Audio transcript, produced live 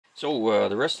So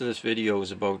the rest of this video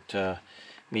is about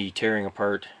me tearing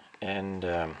apart and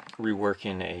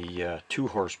reworking a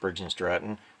 2-horse Briggs and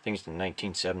Stratton. I think it's in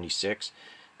 1976.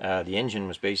 The engine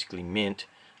was basically mint.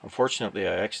 Unfortunately,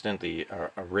 I accidentally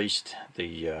erased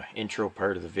the intro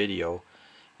part of the video,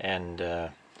 and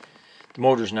the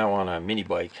motor's now on a mini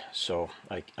bike, so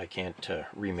I can't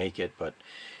remake it. But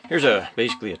here's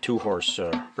basically a 2-horse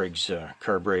Briggs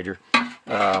carburetor.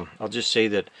 I'll just say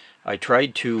that I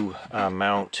tried to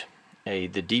mount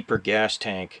the deeper gas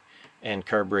tank and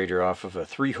carburetor off of a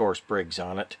 3-horse Briggs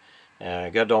on it. I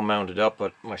got it all mounted up,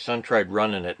 but my son tried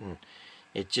running it and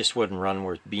it just wouldn't run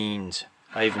worth beans.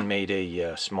 I even made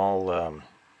a small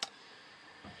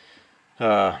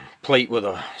plate with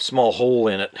a small hole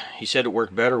in it. He said it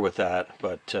worked better with that,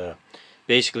 but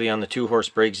basically on the 2-horse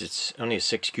Briggs it's only a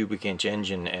 6 cubic inch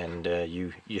engine, and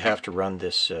you have to run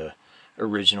this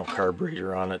original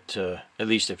carburetor on it, at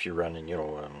least if you're running, you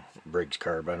know, Briggs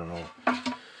carb. I don't know.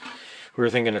 We were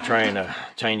thinking of trying a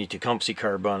tiny Tecumseh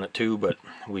carb on it too, but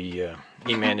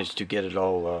he managed to get it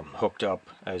all hooked up,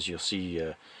 as you'll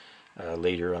see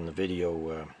later on the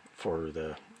video, for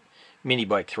the mini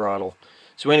bike throttle.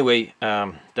 So anyway,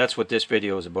 that's what this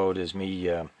video is about, is me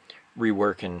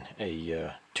reworking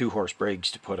a 2-horse Briggs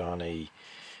to put on a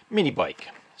mini bike.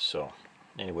 So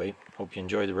anyway, hope you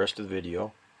enjoy the rest of the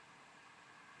video.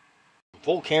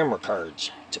 Full camera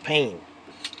cards, it's a pain.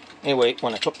 Anyway,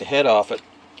 when I took the head off it,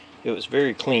 it was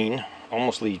very clean.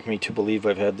 Almost leads me to believe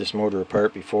I've had this motor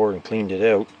apart before and cleaned it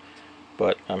out,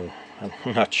 but I'm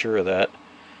not sure of that.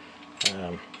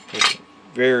 It's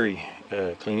very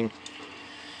clean.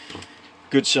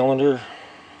 Good cylinder.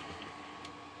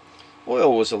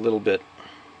 Oil was a little bit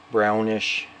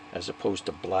brownish as opposed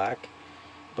to black,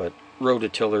 but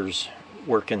rototillers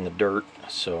work in the dirt,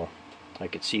 so I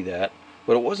could see that.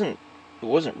 But it wasn't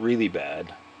really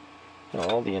bad. You know,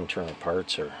 all the internal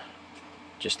parts are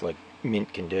just like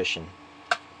mint condition.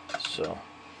 So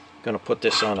I'm going to put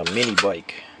this on a mini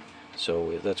bike,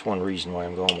 so that's one reason why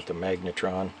I'm going with the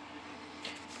Magnetron.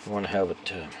 I want to have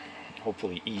it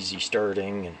hopefully easy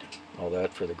starting and all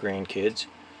that for the grandkids.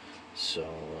 So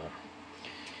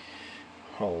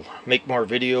I'll make more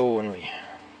video when we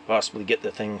possibly get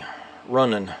the thing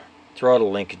running.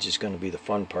 Throttle linkage is going to be the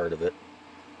fun part of it.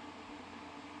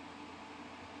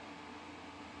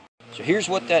 So here's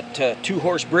what that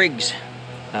 2-horse Briggs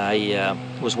I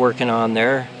was working on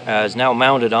there is now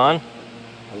mounted on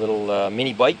a little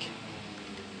mini bike.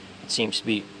 It seems to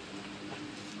be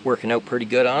working out pretty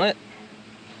good on it.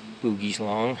 Boogie's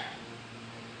long,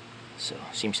 so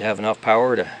seems to have enough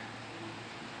power to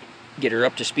get her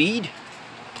up to speed.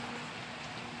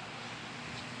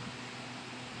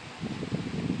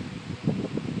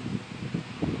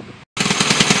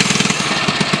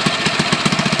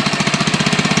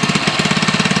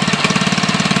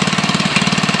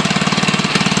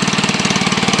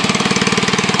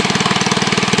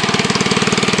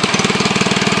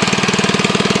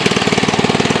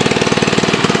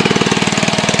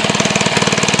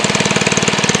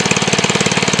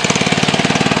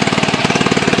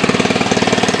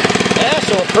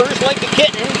 So it purrs like a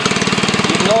kitten,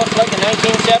 even though it's like a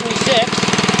 1976.